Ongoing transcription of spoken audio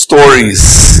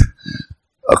stories,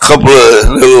 a couple of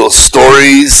little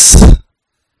stories,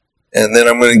 and then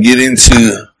I'm going to get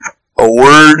into a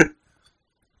word.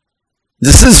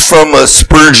 This is from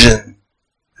Spurgeon.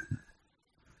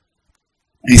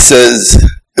 He says,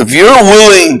 if you're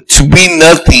willing to be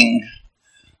nothing,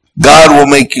 God will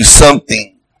make you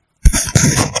something.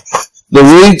 The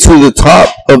way to the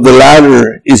top of the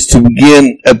ladder is to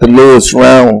begin at the lowest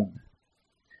round.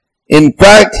 In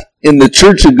fact, in the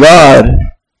church of God,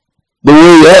 the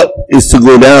way up is to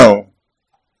go down.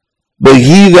 But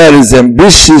he that is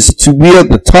ambitious to be at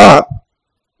the top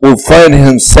will find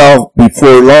himself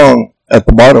before long at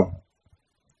the bottom.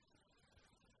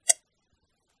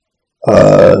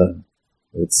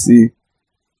 Let's see.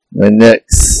 My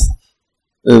next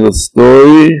little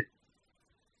story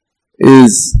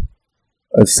is,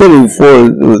 I've said it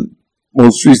before,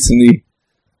 most recently.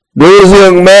 There was a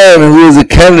young man who was a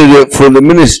candidate for the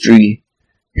ministry.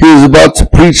 He was about to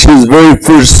preach his very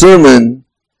first sermon.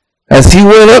 As he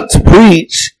went up to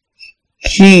preach,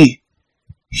 he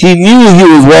knew he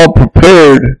was well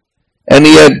prepared and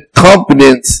he had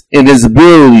confidence in his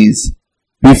abilities.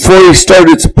 Before he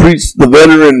started to preach, the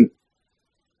veteran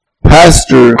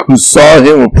pastor who saw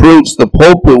him approach the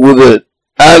pulpit with an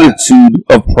attitude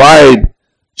of pride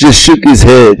just shook his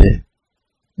head.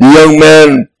 The young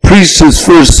man preached his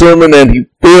first sermon and he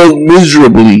failed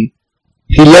miserably.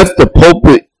 He left the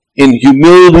pulpit in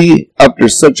humility after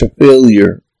such a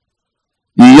failure.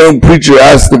 The young preacher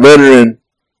asked the veteran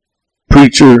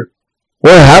preacher,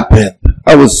 what happened?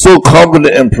 I was so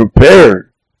confident and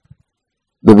prepared.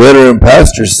 The veteran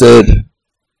pastor said,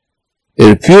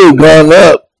 if you had gone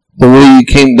up the way you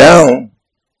came down,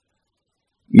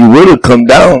 you would have come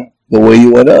down the way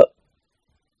you went up.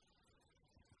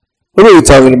 What are we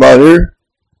talking about here?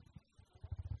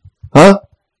 Huh?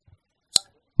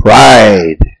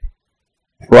 Pride.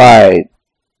 Pride.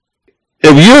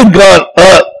 If you had gone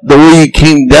up the way you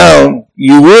came down,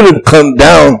 you would have come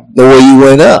down the way you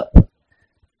went up.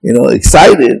 You know,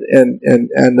 excited and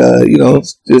you know,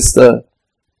 it's just, but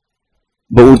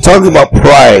we're talking about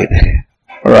pride.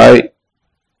 All right.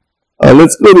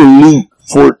 Let's go to Luke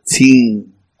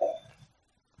 14.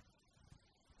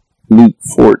 Luke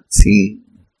 14.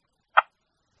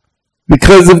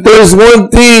 Because if there's one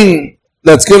thing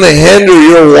that's going to hinder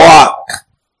your walk,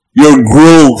 your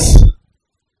growth,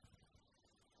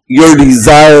 your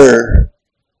desire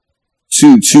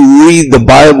to read the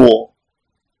Bible,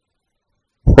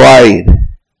 pride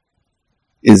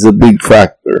is a big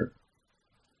factor.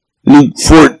 Luke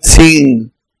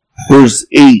 14, verse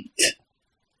 8.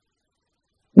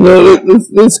 No,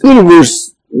 let's go to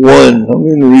verse 1. I'm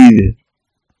going to read it.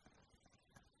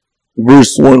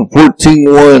 Verse 1,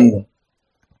 14:1.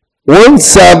 One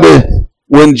Sabbath,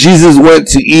 when Jesus went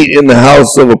to eat in the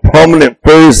house of a prominent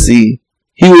Pharisee,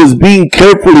 he was being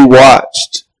carefully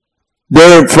watched.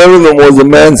 There in front of him was a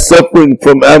man suffering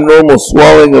from abnormal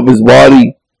swelling of his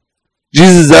body.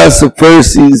 Jesus asked the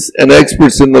Pharisees and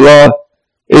experts in the law,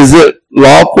 is it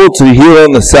lawful to heal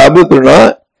on the Sabbath or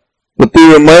not? But they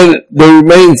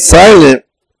remained silent.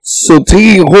 So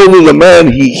taking hold of the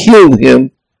man, he healed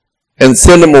him and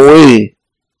sent him away.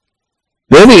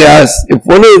 Then he asked, if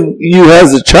one of you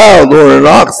has a child or an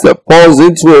ox that falls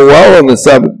into a well on the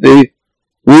Sabbath day,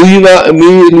 will you not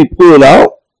immediately pull it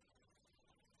out?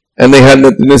 And they had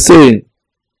nothing to say.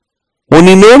 When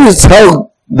he noticed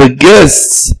how the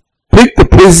guests picked the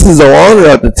places of honor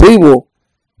at the table,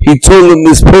 he told them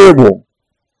this parable.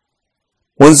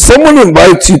 When someone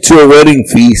invites you to a wedding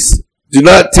feast, do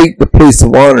not take the place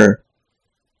of honor,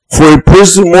 for a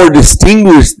person more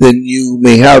distinguished than you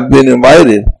may have been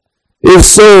invited. If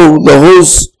so, the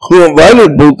host who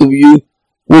invited both of you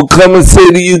will come and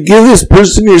say to you, give this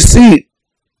person your seat.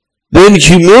 Then,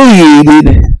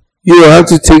 humiliated, you will have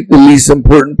to take the least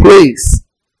important place.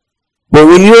 But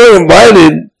when you are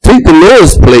invited, take the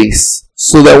lowest place,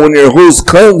 so that when your host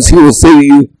comes, he will say to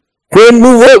you, friend,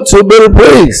 move up to a better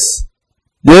place.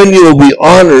 Then you will be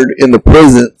honored in the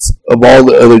presence of all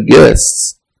the other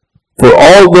guests. For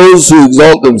all those who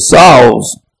exalt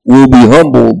themselves will be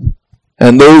humbled,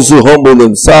 and those who humble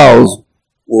themselves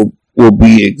will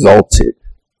be exalted.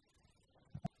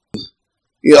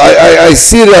 You know, I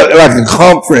see it at like a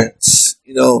conference,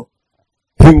 you know,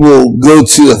 people go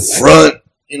to the front,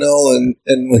 you know,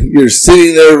 and you're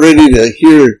sitting there ready to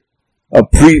hear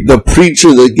the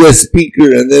preacher, the guest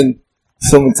speaker, and then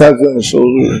someone taps you on the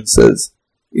shoulder and says,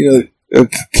 you know,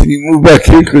 can you move back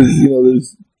here because, you know,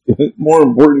 there's more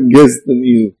important guests than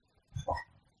you.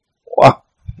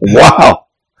 Wow.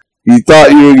 You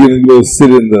thought you were going to go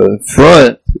sit in the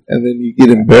front, and then you get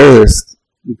embarrassed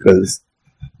because,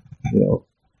 you know,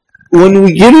 when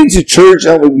we get into church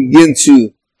and we begin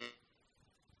to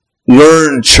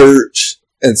learn church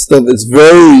and stuff, it's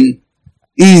very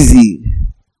easy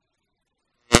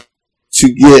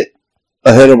to get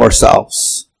ahead of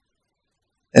ourselves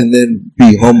and then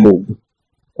be humbled,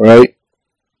 right?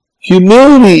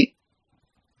 Humility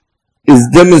is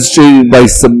demonstrated by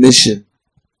submission.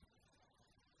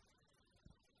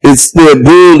 It's the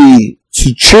ability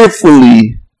to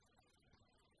cheerfully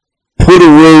put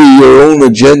away your own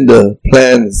agenda,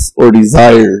 plans, or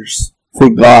desires for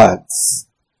God's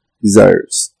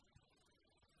desires.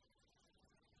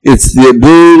 It's the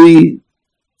ability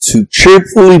to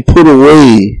cheerfully put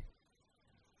away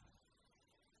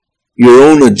your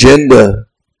own agenda,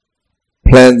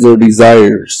 plans, or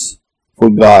desires for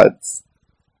God's.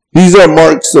 These are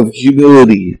marks of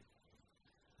humility.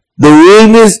 The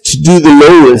willingness to do the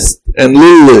lowest and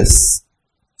littlest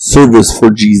service for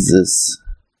Jesus.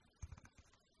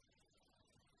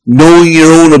 Knowing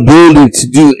your own ability to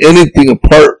do anything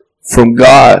apart from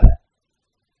God.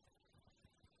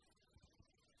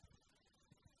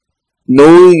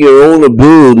 Knowing your own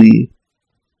ability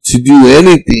to do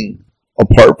anything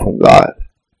apart from God.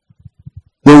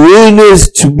 The willingness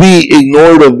to be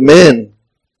ignored of men.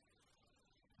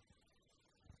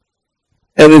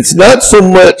 And it's not so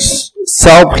much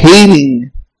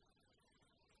self-hating,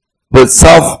 but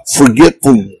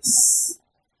self-forgetfulness.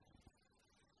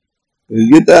 You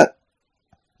get that?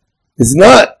 It's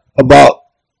not about,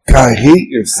 God, hate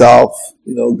yourself.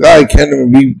 God, I can't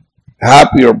even be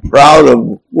happy or proud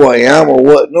of who I am or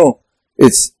what. No,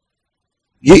 it's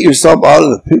get yourself out of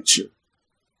the picture.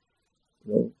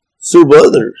 Serve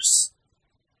others.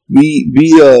 Be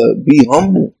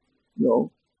humble.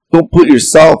 Don't put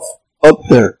yourself up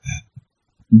there.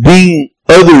 Being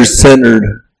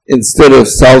other-centered instead of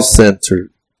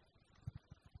self-centered.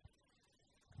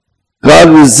 God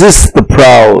resists the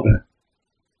proud.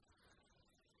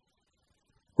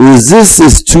 Resist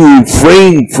is to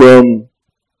refrain from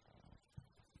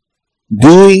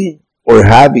doing or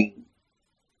having.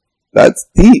 That's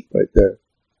deep right there.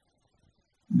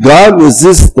 God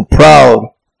resists the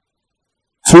proud.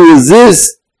 To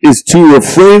resist is to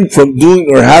refrain from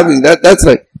doing or having. That's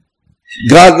like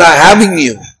God not having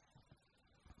you.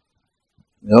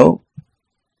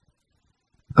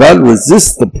 God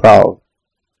resists the proud.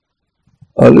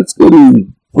 Let's go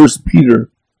to 1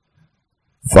 Peter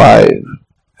 5.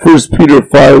 1 Peter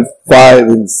 5, 5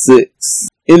 and 6.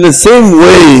 In the same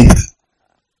way,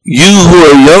 you who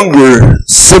are younger,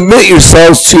 submit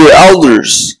yourselves to your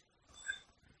elders.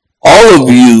 All of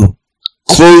you,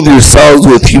 clothe yourselves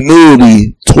with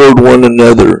humility toward one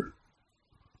another.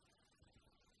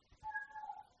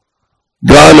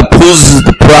 God opposes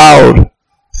the proud,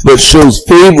 but shows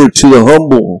favor to the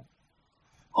humble.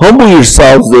 Humble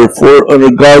yourselves, therefore,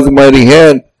 under God's mighty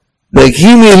hand, that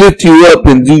He may lift you up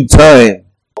in due time.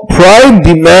 Pride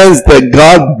demands that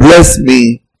God bless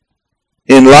me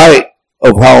in light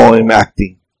of how I'm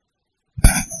acting.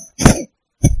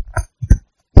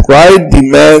 Pride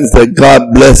demands that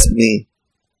God bless me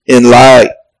in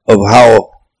light of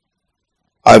how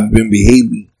I've been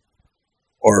behaving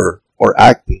or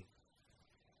acting.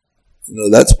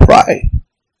 That's pride.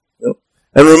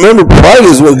 And remember, pride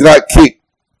is what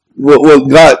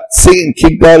got Satan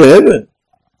kicked out of heaven.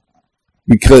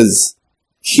 Because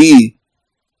he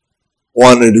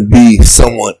wanted to be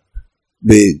someone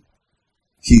big.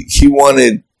 He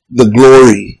wanted the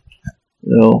glory.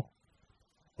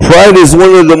 Pride is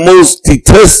one of the most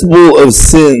detestable of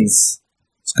sins.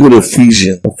 Let's go to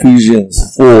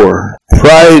Ephesians 4.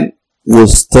 Pride will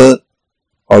stunt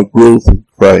our growth in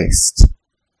Christ.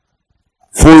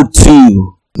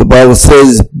 4:2. The Bible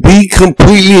says, be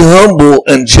completely humble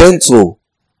and gentle.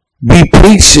 Be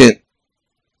patient,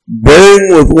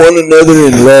 bearing with one another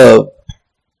in love.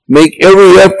 Make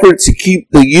every effort to keep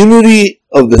the unity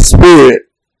of the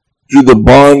Spirit through the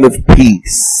bond of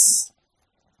peace.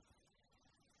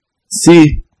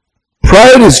 See,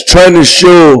 pride is trying to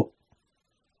show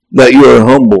that you are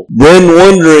humble, then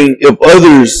wondering if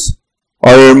others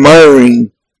are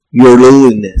admiring your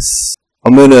lowliness.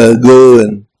 I'm going to go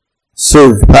and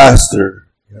serve pastor,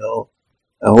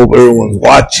 I hope everyone's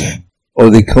watching. Or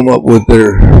they come up with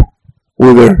their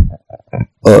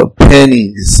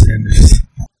pennies. And this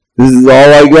is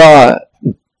all I got.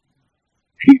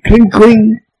 Cling,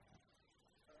 cling.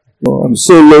 I'm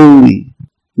so lowly.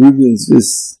 Ruben's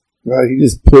he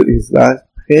just put his last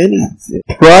pennies in.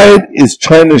 Pride is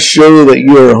trying to show that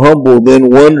you are humble, then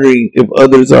wondering if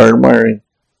others are admiring.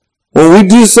 When we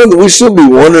do something, we should be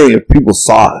wondering if people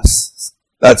saw us.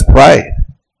 That's pride.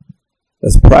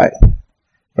 That's pride.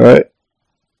 Alright?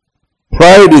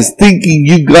 Pride is thinking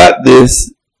you got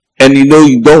this and you know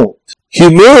you don't.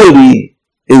 Humility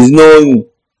is knowing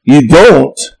you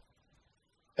don't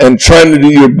and trying to do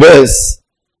your best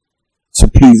to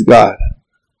please God.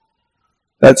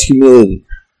 That's humility.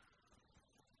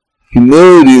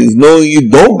 Humility is knowing you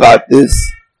don't got this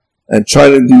and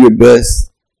trying to do your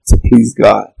best to please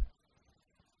God.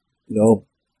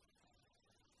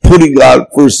 Putting God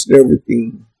first in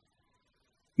everything.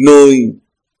 Knowing,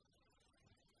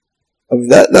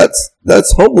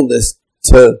 that's humbleness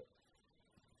to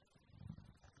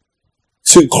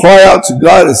cry out to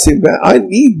God and say, man, I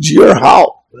need your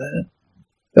help, man.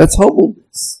 That's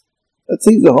humbleness. That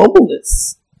takes a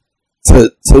humbleness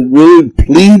to really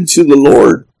plead to the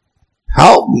Lord.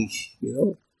 Help me,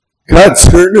 God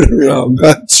turned it around.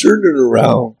 God turned it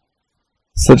around.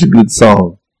 Such a good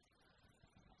song.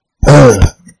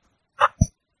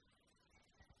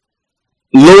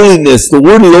 Lowliness. The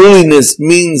word lowliness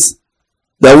means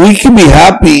that we can be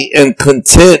happy and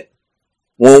content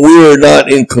when we are not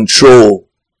in control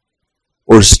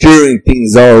or steering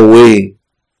things our way.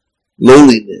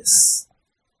 Lowliness.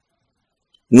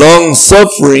 Long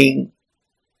suffering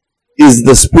is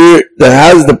the spirit that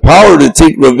has the power to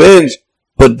take revenge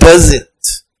but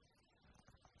doesn't.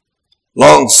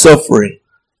 Long suffering.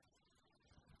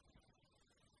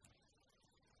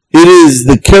 It is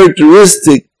the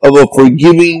characteristic of a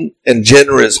forgiving and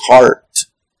generous heart.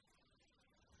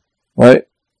 Right?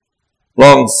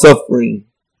 Long suffering.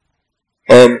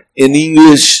 In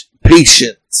English,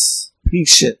 patience.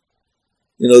 Patient.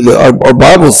 Our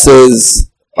Bible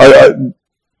says,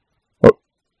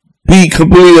 be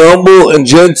completely humble and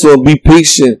gentle and be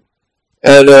patient.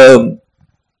 And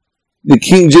the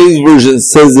King James Version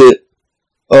says it,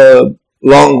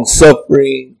 long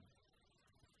suffering,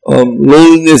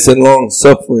 lowliness and long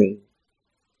suffering.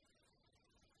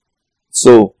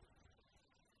 So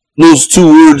those two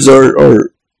words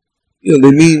are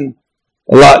they mean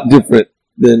a lot different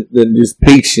than just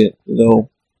patient,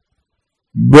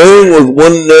 Bearing with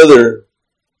one another.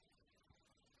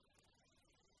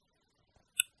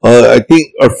 I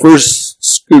think our first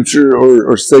scripture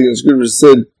or second scripture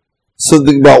said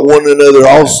something about one another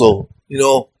also, In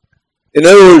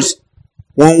other words,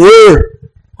 when we're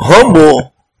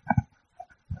humble,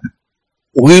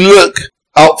 we look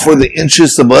out for the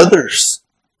interests of others,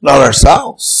 not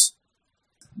ourselves.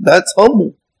 That's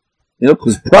humble.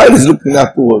 Because pride is looking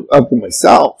after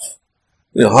myself.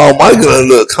 How am I going to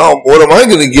look? What am I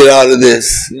going to get out of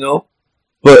this?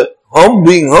 But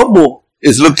being humble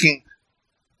is looking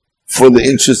for the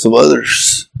interests of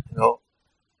others.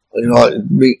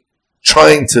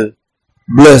 Trying to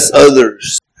bless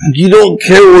others. You don't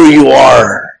care where you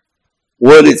are,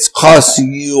 what it's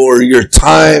costing you, or your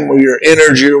time, or your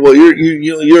energy, or what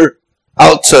you're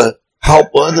out to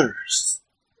help others.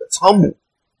 That's humble.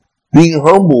 Being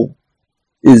humble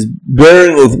is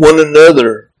bearing with one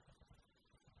another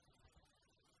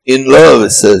in love,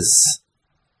 it says.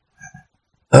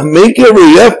 And make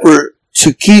every effort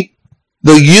to keep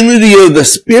the unity of the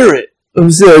Spirit. Let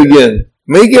me say that again.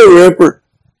 Make every effort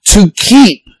to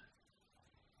keep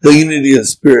the unity of the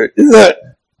Spirit. Isn't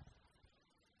that?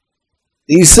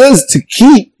 He says to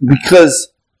keep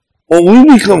because when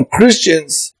we become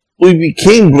Christians, we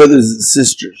became brothers and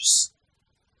sisters.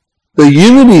 The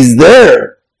unity's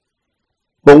there,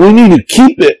 but we need to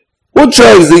keep it. What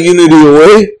drives the unity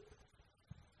away?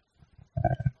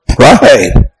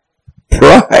 Pride.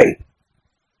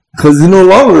 Because it's no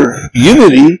longer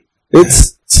unity.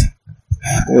 It's,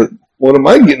 what am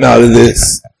I getting out of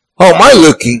this? How am I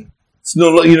looking? It's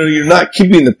you're not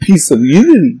keeping the peace of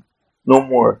unity no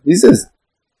more. He says,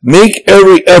 make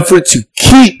every effort to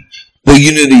keep the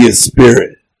unity of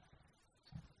spirit.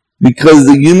 Because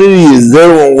the unity is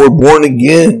there when we're born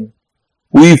again.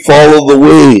 We follow the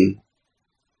way.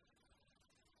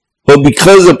 But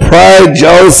because of pride,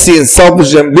 jealousy, and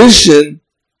selfish ambition,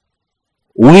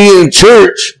 we in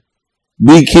church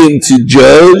begin to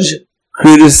judge,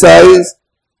 criticize,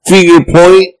 finger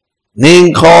point,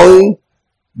 name calling,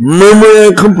 murmur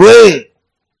and complain.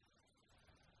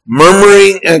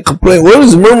 Murmuring and complain. What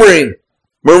is murmuring?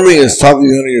 Murmuring is talking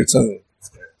under your tongue.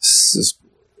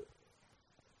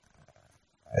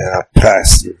 Yeah,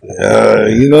 pastor.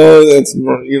 That's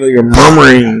you're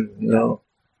murmuring.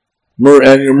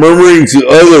 And you're murmuring to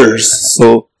others,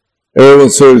 so everyone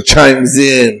sort of chimes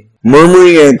in.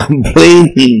 Murmuring and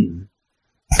complaining.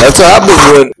 That's what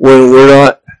happens when we're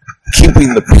not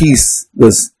keeping the peace,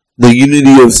 the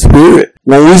unity of spirit.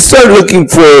 When we start looking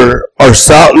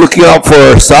out for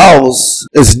ourselves,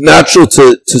 it's natural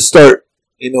to start,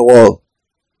 well,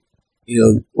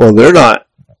 they're not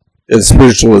as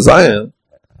spiritual as I am.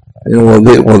 They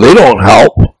don't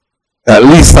help. at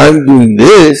least I'm doing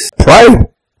this.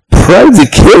 Pride's a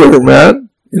killer, man.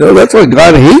 That's why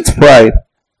God hates pride.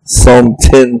 Psalm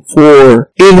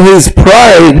 10:4. In his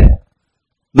pride,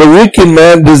 the wicked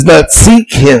man does not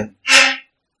seek him.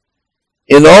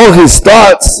 In all his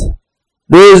thoughts,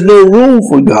 there is no room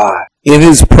for God. In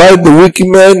his pride, the wicked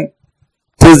man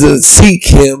doesn't seek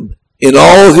him. In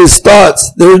all his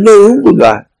thoughts, there is no room for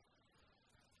God.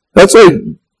 That's why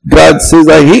God says,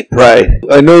 I hate pride.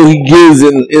 I know he gives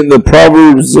in the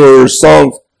Proverbs or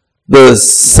Psalms the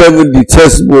 7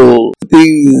 detestable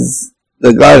things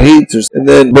that God hates.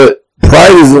 But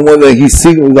pride is the one that he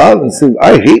singles out and says,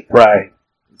 I hate pride.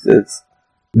 He says,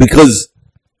 because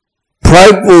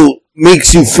prideful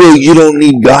makes you feel you don't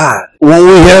need God. When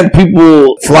we have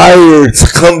people flyers to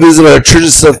come visit our church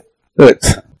and stuff, like,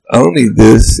 I don't need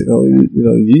this.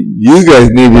 You guys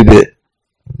needed it.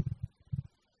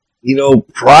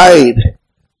 Pride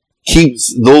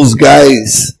keeps those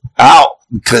guys out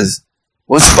because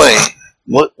what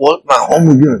my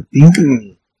homie gonna think of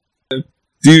me?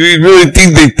 Do you really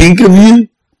think they think of you?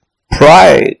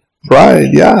 Pride,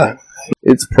 yeah.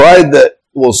 It's pride that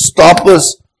will stop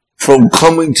us from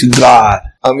coming to God.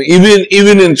 I mean,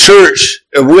 even in church,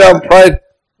 if we have pride,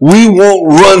 we won't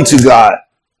run to God.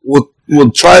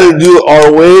 We'll try to do it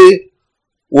our way.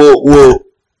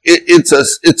 It's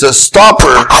a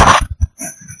stopper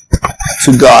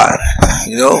to God.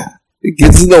 It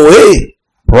gets in the way.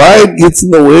 Pride gets in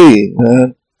the way,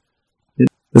 man.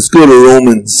 Let's go to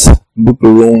Romans, book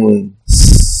of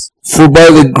Romans. For by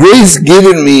the grace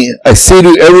given me, I say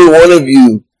to every one of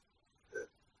you,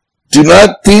 do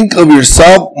not think of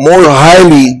yourself more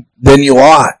highly than you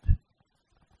ought,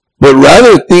 but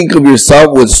rather think of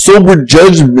yourself with sober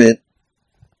judgment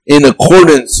in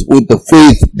accordance with the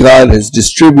faith God has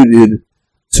distributed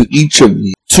to each of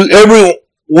you. To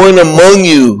everyone among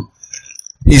you,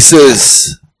 he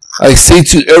says, I say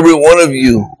to every one of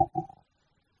you,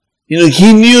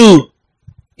 he knew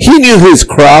his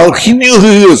crowd, he knew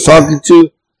who he was talking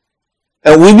to,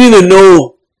 and we need to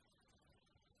know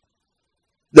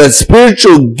that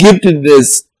spiritual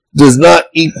giftedness does not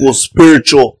equal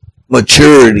spiritual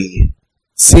maturity.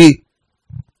 See,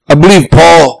 I believe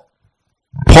Paul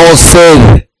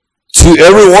said to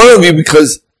every one of you,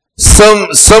 because some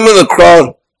in the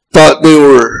crowd thought they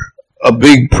were a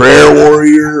big prayer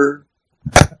warrior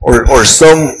or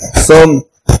some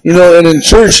and in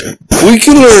church we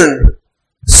can learn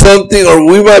something, or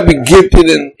we might be gifted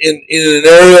in an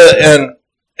area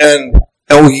and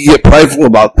we can get prideful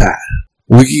about that.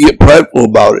 We can get prideful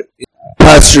about it.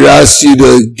 Pastor asks you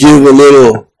to give a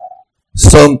little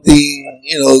something,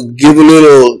 give a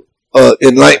little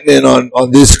enlightenment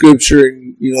on this scripture,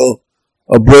 and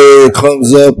a brother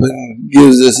comes up and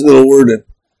gives this little word, and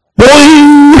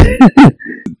boing,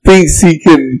 thinks he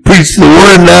can preach the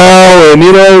word now,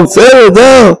 and settle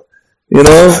down.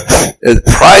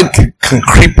 Pride can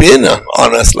creep in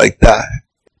on us like that.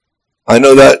 I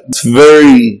know that's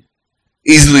very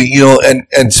easily,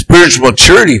 and spiritual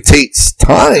maturity takes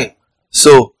time.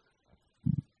 So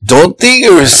don't think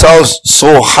of yourselves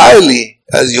so highly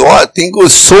as you ought. Think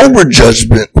with sober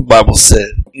judgment, the Bible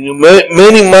said.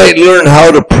 Many might learn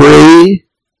how to pray.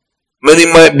 Many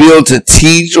might be able to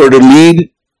teach or to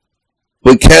lead.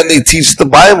 But can they teach the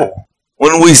Bible?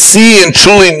 When we see and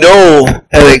truly know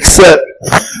and accept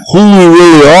who we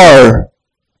really are,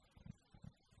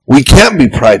 we can't be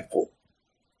prideful.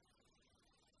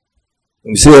 Let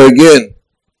me say that again.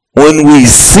 When we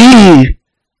see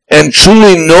and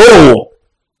truly know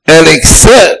and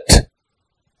accept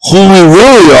who we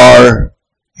really are,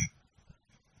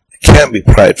 I can't be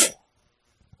prideful.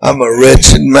 I'm a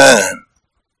wretched man.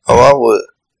 I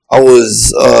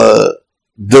was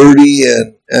dirty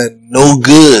and no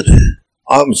good.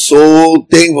 I'm so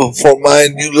thankful for my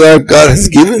new life God has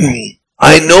given me.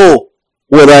 I know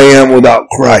what I am without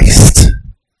Christ.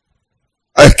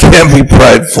 I can't be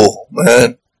prideful,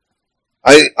 man.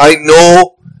 I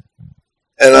know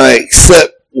and I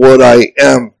accept what I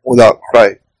am without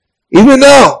Christ. Even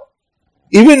now,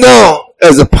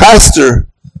 as a pastor,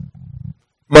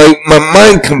 my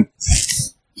mind can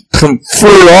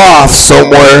flit off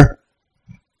somewhere,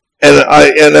 and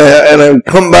I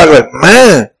come back like,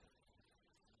 man,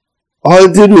 all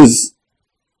I did was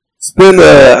spend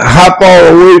a half hour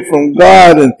away from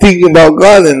God and thinking about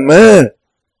God, and man,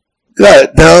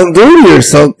 got down dirty or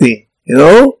something,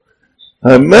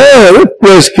 And man, that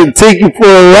flesh can take you for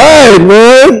a ride,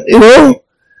 man,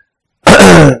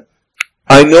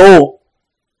 I know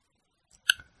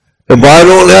if I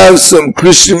don't have some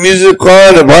Christian music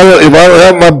on, if I don't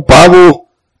have my Bible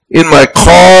in my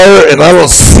car and I don't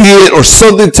see it or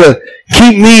something to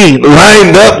keep me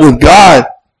lined up with God,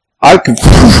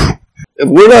 if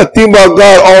we're not thinking about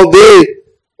God all day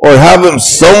or have Him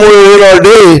somewhere in our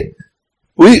day,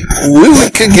 we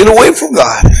can get away from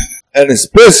God. And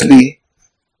especially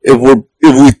if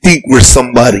we think we're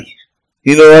somebody.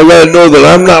 I gotta know that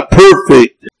I'm not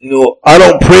perfect. I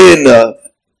don't pray enough.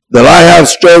 That I have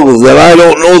struggles. That I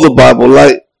don't know the Bible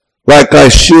like I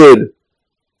should.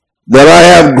 That I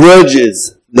have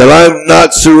grudges. That I'm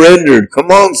not surrendered.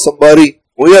 Come on, somebody.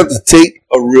 We have to take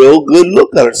a real good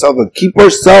look at ourselves and keep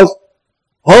ourselves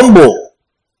humble.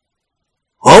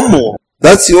 Humble.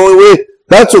 That's the only way.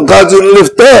 That's what God's going to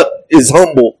lift up, is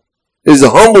humble. Is a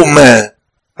humble man.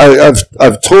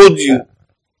 I've told you,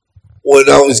 when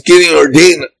I was getting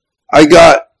ordained, I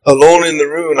got alone in the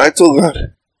room and I told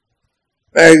God,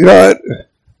 "Man, God,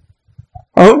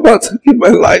 I'm about to give my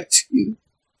life to you.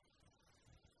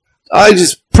 I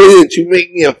just pray that you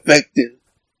make me effective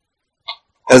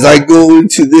as I go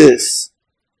into this,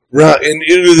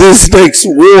 into this next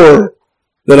war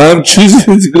that I'm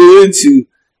choosing to go into.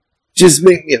 Just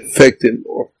make me effective,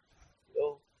 Lord."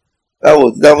 That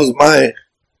was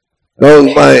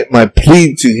my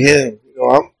plea to Him.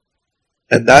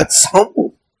 And that's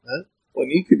humble, man. When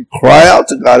you can cry out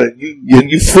to God and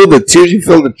you feel the tears, you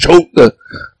feel the choke, the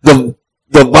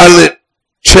violent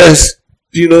chest.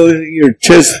 Your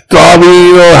chest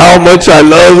throbbing, how much I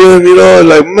love Him,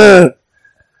 like, man,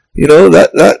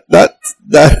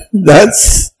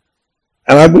 that's,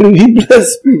 and I believe He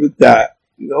blessed me with that,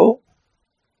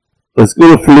 Let's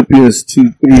go to Philippians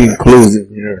 2:3 in closing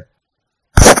here.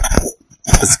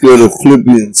 Let's go to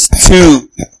Philippians 2.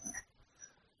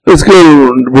 Let's go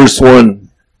to verse 1.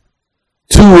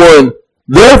 2:1.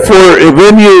 Therefore, if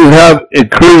any of you have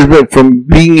encouragement from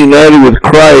being united with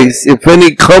Christ, if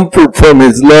any comfort from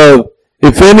His love,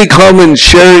 if any common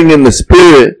sharing in the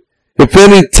Spirit, if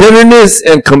any tenderness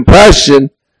and compassion,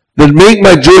 then make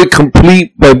my joy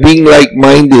complete by being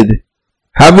like-minded,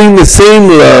 having the same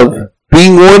love,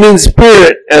 being one in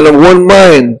spirit and of one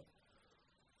mind.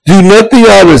 Do nothing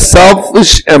out of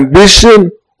selfish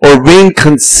ambition or vain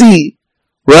conceit.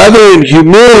 Rather, in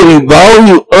humility,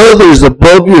 value others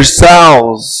above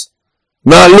yourselves,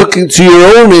 not looking to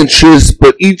your own interests,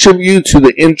 but each of you to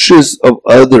the interests of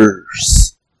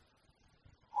others.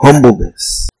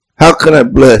 Humbleness. How can I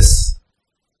bless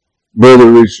Brother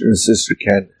Richard and Sister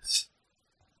Candace?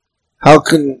 How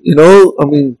can,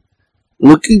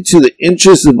 looking to the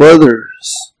interests of others.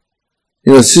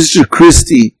 Sister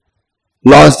Christy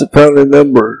lost a family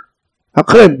member. How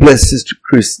can I bless Sister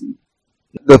Christy?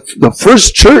 The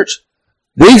first church,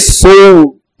 they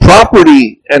sold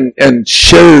property and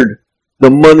shared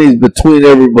the money between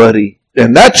everybody.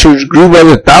 And that church grew by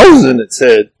 1,000, it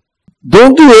said.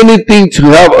 Don't do anything to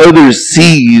have others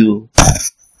see you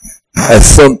as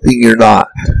something you're not.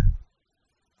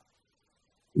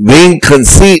 Vain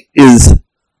conceit is,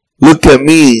 look at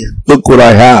me, look what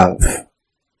I have.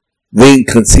 Vain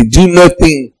conceit. Do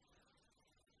nothing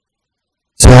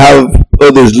to have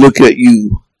others look at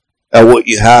you, at what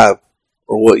you have,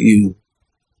 or what you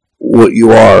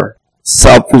are.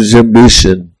 Selfish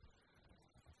ambition.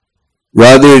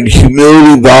 Rather, in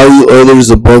humility, value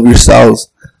others above yourselves.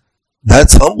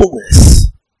 That's humbleness.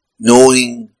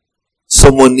 Knowing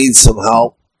someone needs some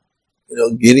help.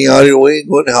 Getting out of your way and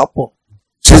going to help them.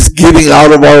 Just getting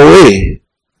out of our way.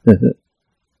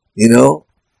 Getting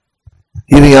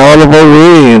out of our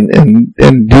way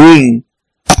and doing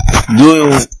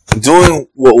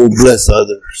what will bless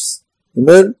others.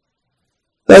 Amen?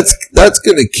 That's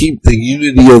going to keep the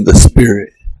unity of the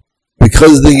Spirit.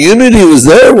 Because the unity was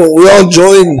there when we all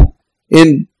joined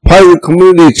in Pirate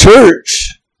Community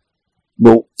Church.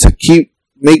 But to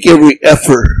make every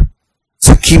effort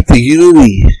to keep the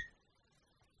unity.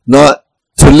 Not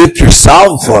to lift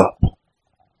yourself up.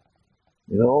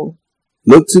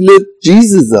 Look to lift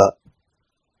Jesus up.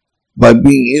 By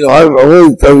being, I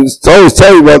was always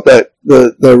telling you about that,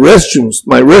 the restrooms,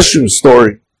 my restroom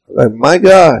story. Like, my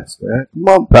gosh, man, come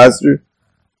on, Pastor.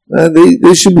 Man,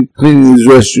 they should be cleaning these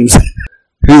restrooms.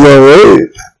 He's alright.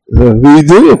 Who are you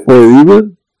doing it for,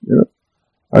 even?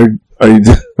 Are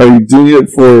you doing it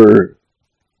for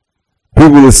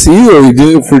people to see, or are you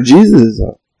doing it for Jesus?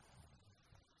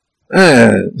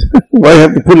 Man, why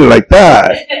have to put it like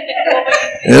that?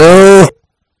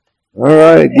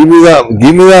 Alright, give me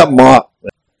that mop.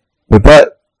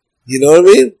 But you know what I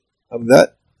mean?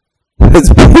 That's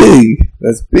big.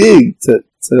 That's big to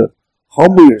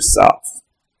humble yourself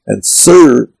and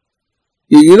serve.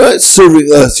 You're not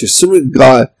serving us, you're serving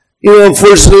God.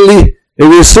 Unfortunately,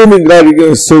 if you're serving God, you're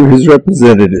going to serve His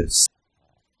representatives.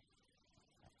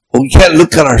 But we can't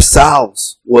look at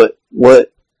ourselves, what we're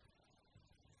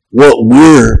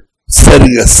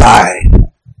setting aside.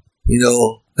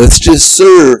 Let's just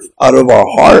serve out of our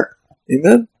heart.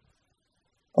 Amen.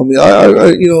 I mean,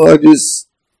 I just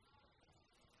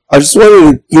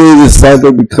wanted to throw this out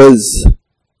there because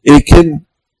it can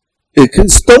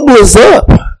stumble us up.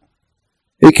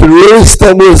 It can really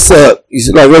stumble us up.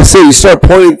 Like I said, you start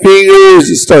pointing fingers,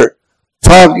 you start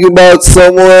talking about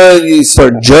someone, you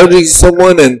start judging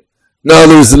someone, and now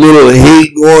there's a little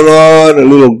hate going on, a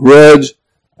little grudge,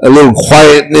 a little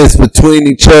quietness between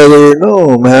each other.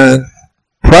 No, man.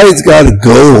 Pride's got to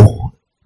go.